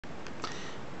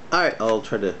Alright, I'll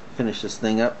try to finish this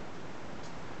thing up.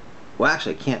 Well,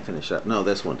 actually, I can't finish up. No,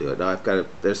 this won't do it. No, I've got to.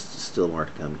 There's still more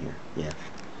to come here. Yeah.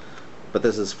 But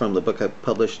this is from the book I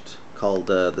published called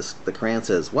The Qur'an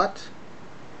Says What?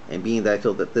 And being that I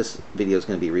feel that this video is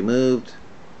going to be removed,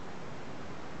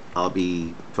 I'll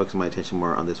be focusing my attention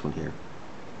more on this one here.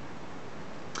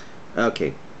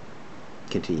 Okay.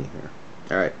 Continue here.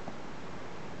 Alright.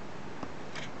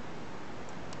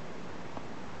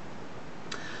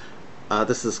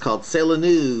 This is called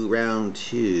Selanu Round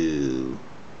 2.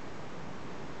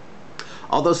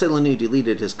 Although Selanu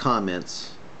deleted his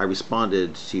comments I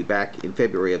responded to back in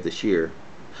February of this year,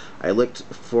 I looked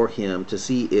for him to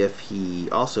see if he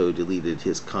also deleted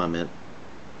his comment.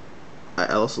 I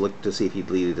also looked to see if he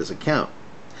deleted his account.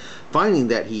 Finding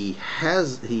that he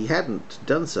hadn't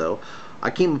done so, I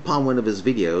came upon one of his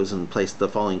videos and placed the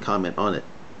following comment on it.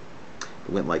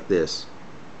 It went like this.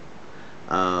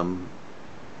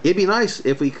 It'd be nice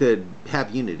if we could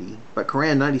have unity, but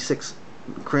Qur'an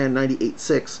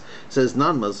 98:6 says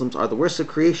non-Muslims are the worst of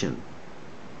creation.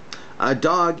 A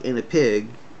dog and a pig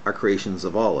are creations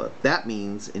of Allah. That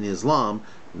means in Islam,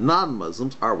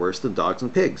 non-Muslims are worse than dogs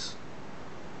and pigs.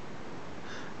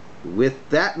 With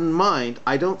that in mind,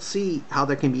 I don't see how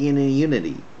there can be any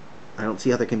unity. I don't see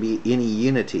how there can be any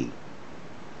unity.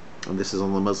 And this is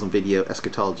on the Muslim video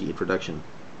Eschatology Introduction,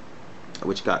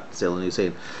 which got Selanu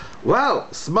saying, "Wow,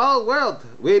 small world,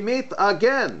 we meet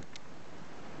again."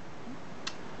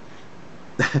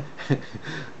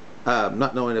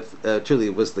 Not knowing if truly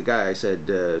it was the guy, I said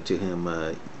to him,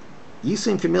 "You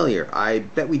seem familiar. I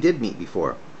bet we did meet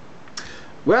before."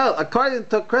 Well, according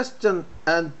to Christian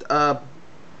and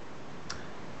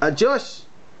Jewish,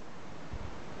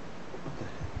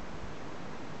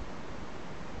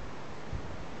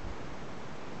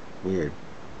 weird.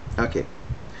 Okay.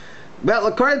 Well,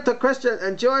 according to Christian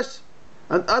and Jewish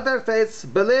and other faiths,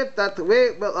 believe that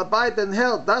we will abide in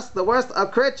hell, thus the worst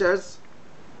of creatures.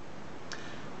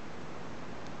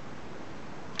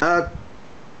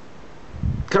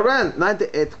 Qur'an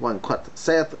 98:1 quote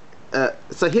saith,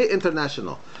 Sahih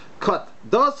International quote,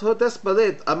 "Those who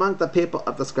disbelieved among the people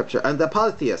of the scripture and the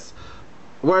polytheists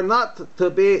were not to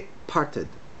be parted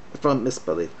from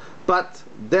misbelief, but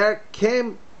there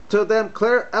came to them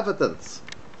clear evidence."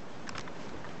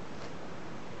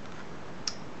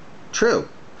 True.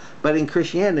 But in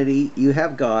Christianity, you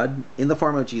have God in the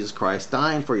form of Jesus Christ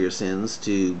dying for your sins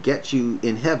to get you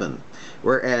in heaven.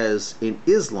 Whereas in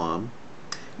Islam,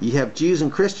 you have Jews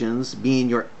and Christians being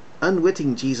your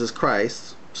unwitting Jesus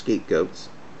Christ, scapegoats,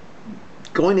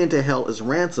 going into hell as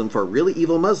ransom for really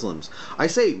evil Muslims. I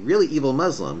say really evil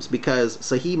Muslims because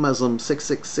Sahih Muslim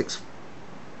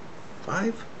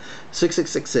 6665?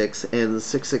 6666 and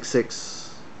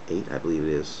 6668, I believe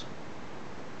it is.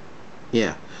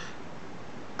 Yeah.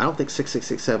 I don't think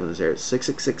 6667 is there. It's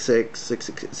 6666,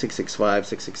 665,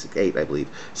 6668, I believe.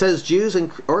 It says Jews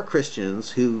or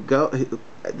Christians who go.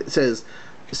 It says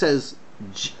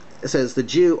the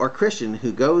Jew or Christian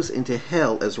who goes into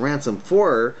hell as ransom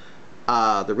for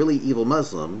the really evil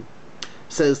Muslim.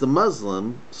 Says the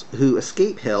Muslims who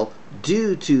escape hell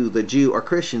due to the Jew or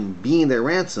Christian being their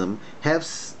ransom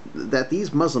that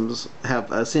these Muslims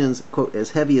have sins, quote, as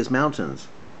heavy as mountains.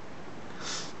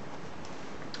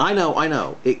 I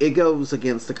know. It goes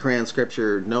against the Quran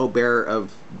scripture. No bearer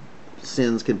of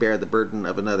sins can bear the burden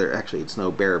of another. Actually, it's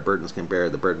no bearer of burdens can bear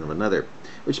the burden of another,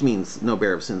 which means no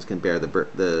bearer of sins can bear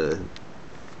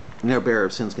no bearer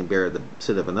of sins can bear the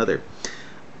sin of another.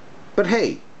 But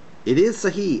hey, it is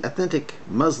Sahih, authentic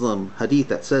Muslim hadith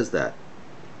that says that.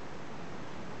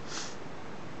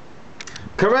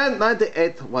 Quran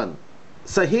 98:1,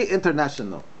 Sahih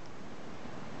International.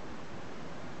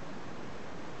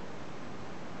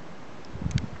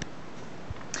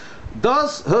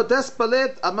 Those who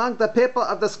disbelieved among the people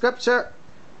of the scripture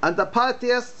and the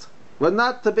polytheists were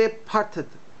not to be parted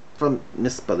from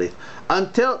misbelief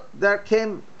until there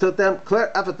came to them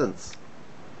clear evidence.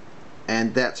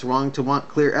 And that's wrong to want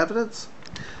clear evidence?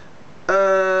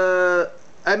 A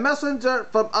messenger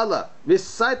from Allah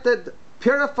recited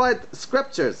purified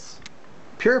scriptures.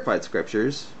 Purified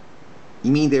scriptures?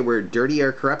 You mean they were dirty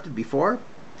or corrupted before?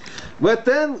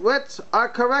 Within which are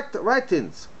correct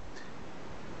writings.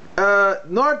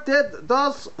 Nor did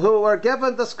those who were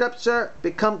given the scripture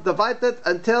become divided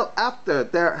until after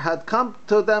there had come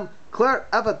to them clear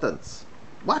evidence.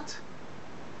 What?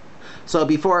 So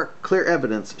before clear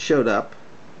evidence showed up,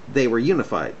 they were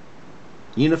unified.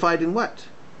 Unified in what?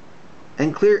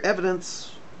 And clear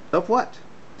evidence of what?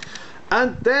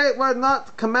 And they were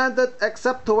not commanded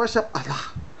except to worship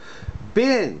Allah,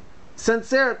 being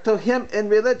sincere to Him in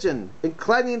religion,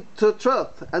 inclining to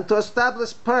truth, and to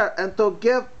establish prayer, and to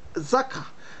give zakah,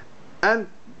 and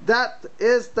that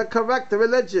is the correct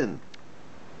religion.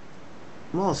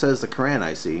 Well, says the Quran,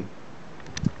 I see.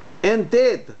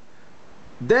 Indeed,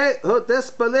 they who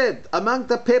disbelieved among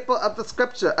the people of the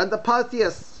scripture and the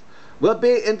polytheists will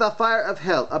be in the fire of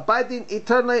hell, abiding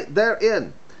eternally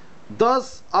therein.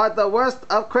 Those are the worst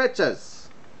of creatures.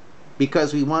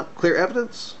 Because we want clear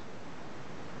evidence?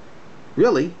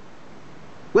 Really?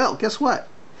 Well, guess what?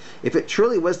 If it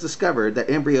truly was discovered that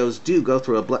embryos do go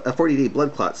through a 40-day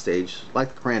blood clot stage,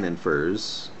 like the Quran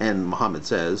infers, and Muhammad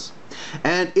says,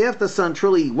 and if the sun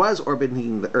truly was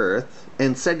orbiting the earth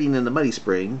and setting in the muddy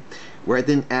spring, where it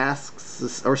then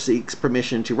asks or seeks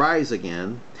permission to rise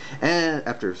again, and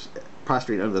after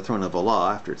prostrating under the throne of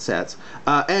Allah after it sets,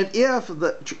 and if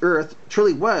the earth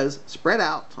truly was spread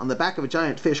out on the back of a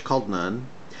giant fish called Nun,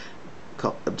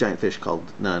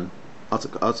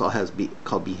 also has it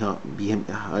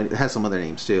has some other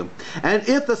names too. And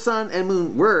if the sun and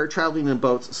moon were traveling in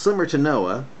boats similar to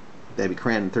Noah, that'd be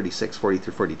Quran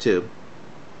 36:40-42.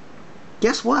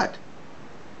 Guess what?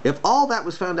 If all that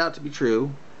was found out to be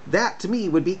true, that to me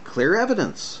would be clear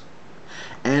evidence.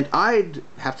 And I'd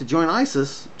have to join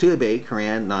ISIS to obey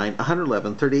Quran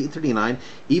 9:111-38-39,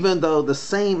 even though the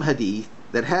same hadith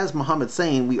that has Muhammad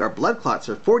saying we are blood clots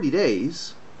for 40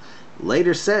 days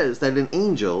later says that an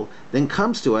angel then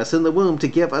comes to us in the womb to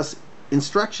give us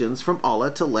instructions from Allah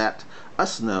to let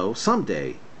us know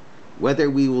someday whether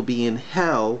we will be in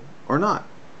hell or not.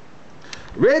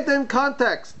 Read in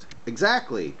context.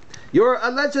 Exactly. You're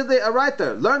allegedly a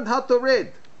writer. Learn how to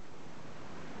read.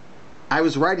 I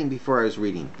was writing before I was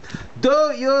reading.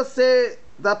 Do you see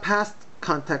the past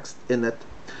context in it?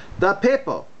 The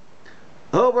people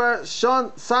who were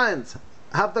shown signs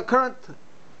have the current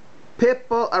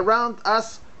people around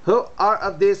us who are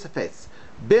of these faiths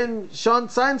been shown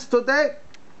signs today?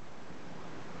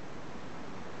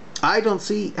 I don't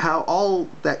see how all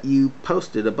that you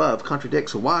posted above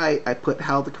contradicts why I put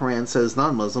how the Quran says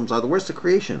non-Muslims are the worst of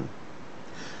creation.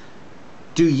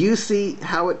 Do you see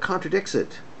how it contradicts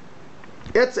it?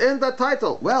 It's in the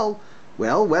title. Well,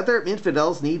 whether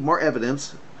infidels need more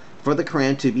evidence for the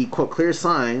Quran to be, quote, clear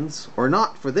signs or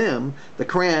not for them, the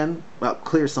Quran, well,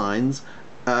 clear signs,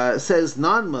 says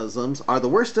non-Muslims are the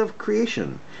worst of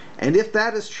creation. And if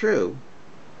that is true,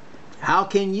 how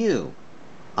can you,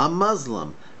 a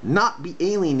Muslim, not be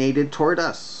alienated toward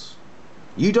us?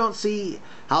 You don't see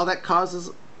how that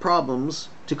causes problems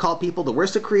to call people the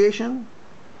worst of creation?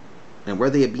 And where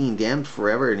they are being damned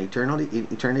forever in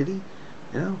eternity?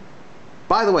 You know?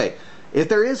 By the way, if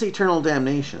there is eternal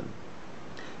damnation,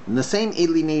 then the same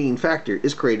alienating factor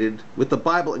is created with the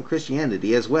Bible and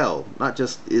Christianity as well, not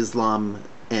just Islam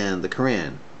and the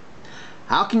Quran.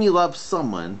 How can you love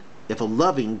someone if a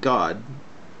loving God,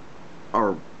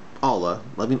 or Allah,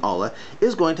 loving Allah,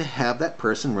 is going to have that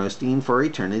person roasting for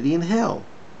eternity in hell?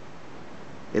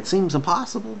 It seems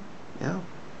impossible. Yeah.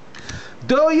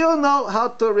 Do you know how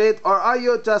to read, or are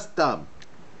you just dumb?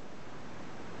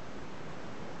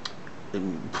 Do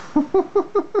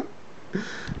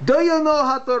you know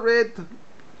how to read?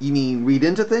 You mean read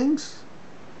into things?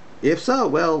 If so,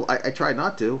 well, I try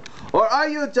not to. Or are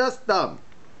you just dumb?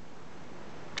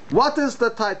 What is the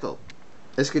title?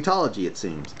 Eschatology, it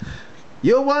seems.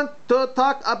 You want to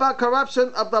talk about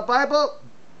corruption of the Bible?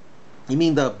 You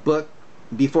mean the book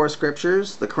before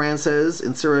scriptures? The Quran says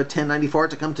in Surah 1094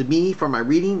 to come to me for my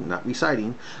reading, not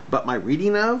reciting, but my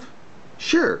reading of?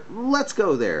 Sure, let's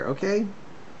go there, okay?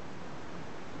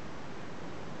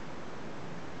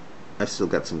 I've still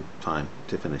got some time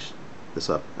to finish this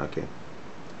up. Okay.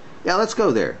 Yeah, let's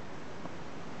go there.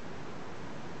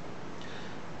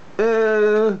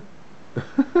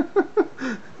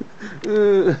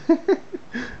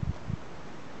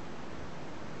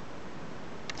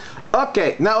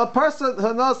 Okay, now a person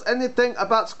who knows anything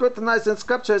about scrutinizing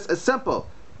scriptures is simple.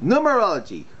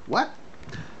 Numerology. What?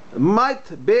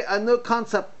 Might be a new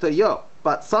concept to you,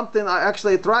 but something I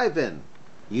actually thrive in.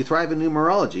 You thrive in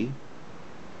numerology?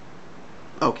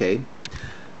 Okay.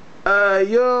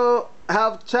 You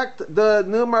have checked the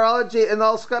numerology in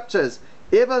all scriptures,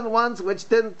 even ones which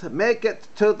didn't make it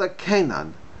to the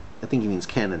canon. I think he means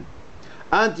canon.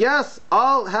 And yes,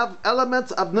 all have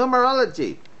elements of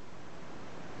numerology.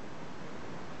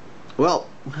 Well,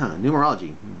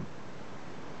 numerology.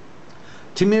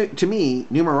 To me,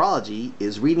 numerology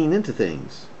is reading into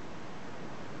things.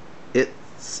 It's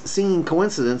seeing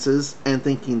coincidences and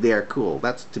thinking they are cool.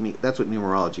 That's what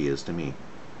numerology is to me.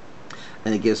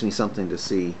 And it gives me something to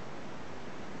see.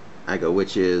 I go,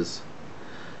 which is,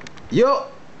 you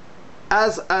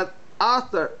as an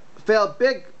author fail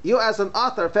big. You as an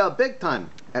author fail big time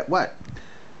at what?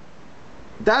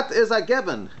 That is a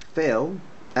given. Fail.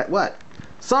 At what?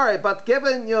 Sorry, but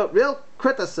given your real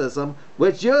criticism,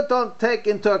 which you don't take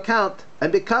into account,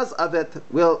 and because of it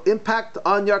will impact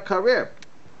on your career.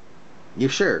 You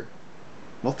sure?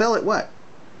 Well, fail at what?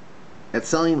 At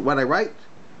selling what I write?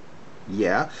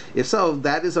 Yeah, if so,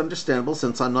 that is understandable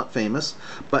since I'm not famous.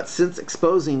 But since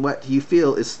exposing what you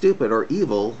feel is stupid or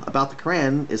evil about the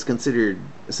Qur'an is considered,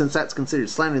 since that's considered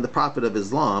slandering the Prophet of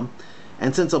Islam,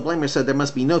 and since O'Blamer said there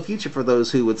must be no future for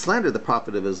those who would slander the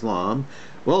Prophet of Islam,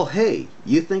 well, hey,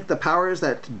 you think the powers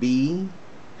that be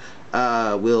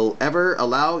will ever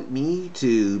allow me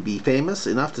to be famous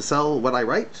enough to sell what I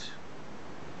write?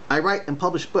 I write and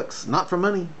publish books, not for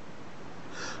money,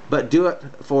 but do it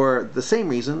for the same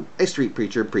reason a street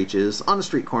preacher preaches on a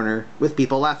street corner with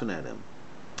people laughing at him.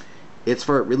 It's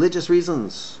for religious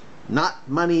reasons, not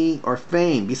money or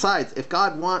fame. Besides, if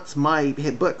God wants my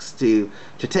books to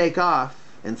take off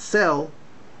and sell,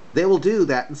 they will do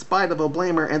that in spite of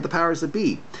O'Blamer and the powers that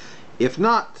be. If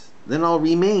not, then I'll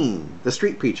remain the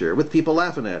street preacher with people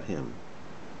laughing at him.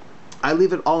 I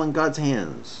leave it all in God's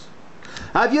hands.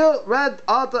 Have you read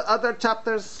all the other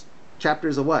chapters?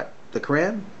 Chapters of what? The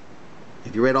Qur'an?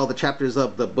 Have you read all the chapters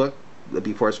of the book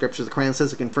before Scripture? The Qur'an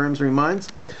says it confirms and reminds.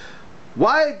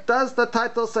 Why does the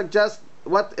title suggest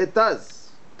what it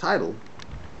does? Title.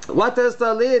 What is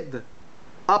the lead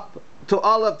up to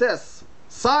all of this?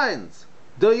 Signs.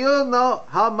 Do you know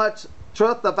how much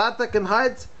truth the Vatican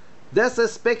hides? This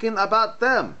is speaking about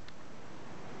them.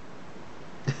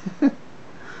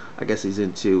 I guess he's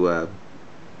into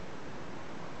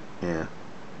yeah.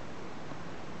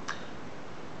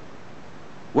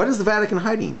 What is the Vatican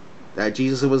hiding? That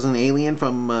Jesus was an alien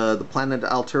from the planet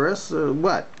Alturus?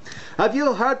 What? Have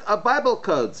you heard of Bible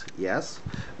codes? Yes.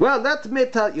 Well, let me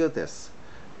tell you this.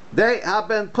 They have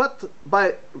been put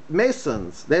by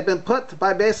Masons. They've been put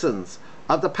by Masons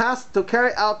of the past to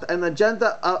carry out an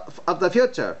agenda of the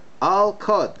future. All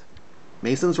code.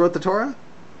 Masons wrote the Torah?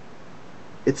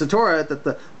 It's the Torah that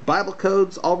the Bible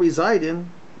codes all reside in.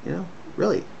 You know,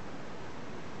 really.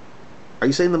 Are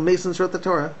you saying the Masons wrote the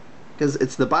Torah? Because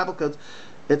it's the Bible codes.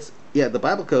 Yeah, the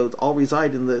Bible codes all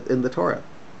reside in the Torah.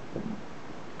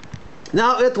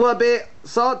 Now it will be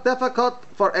so difficult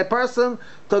for a person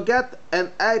to get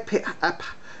an APP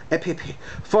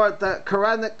for the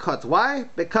Quranic codes. Why?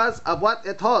 Because of what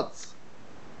it holds.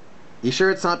 You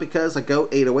sure it's not because a goat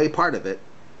ate away part of it?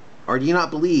 Or do you not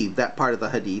believe that part of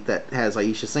the Hadith that has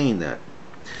Aisha saying that?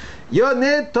 You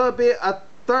need to be a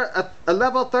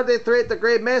level 33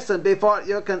 degree Mason before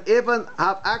you can even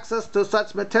have access to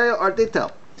such material or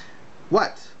detail.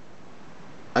 What?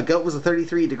 A goat was a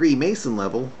 33 degree Mason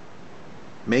level.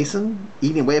 Mason?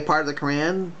 Eating away a part of the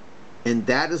Quran? And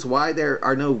that is why there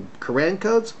are no Quran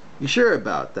codes? You sure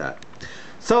about that?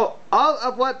 So all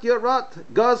of what you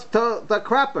wrote goes to the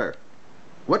crapper.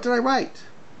 What did I write?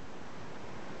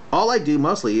 All I do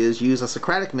mostly is use a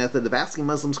Socratic method of asking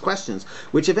Muslims questions,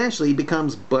 which eventually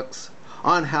becomes books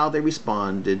on how they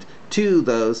responded to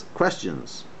those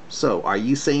questions. So, are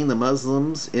you saying the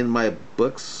Muslims in my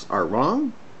books are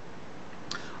wrong?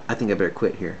 I think I better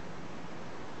quit here.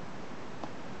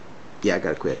 Yeah, I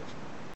gotta quit.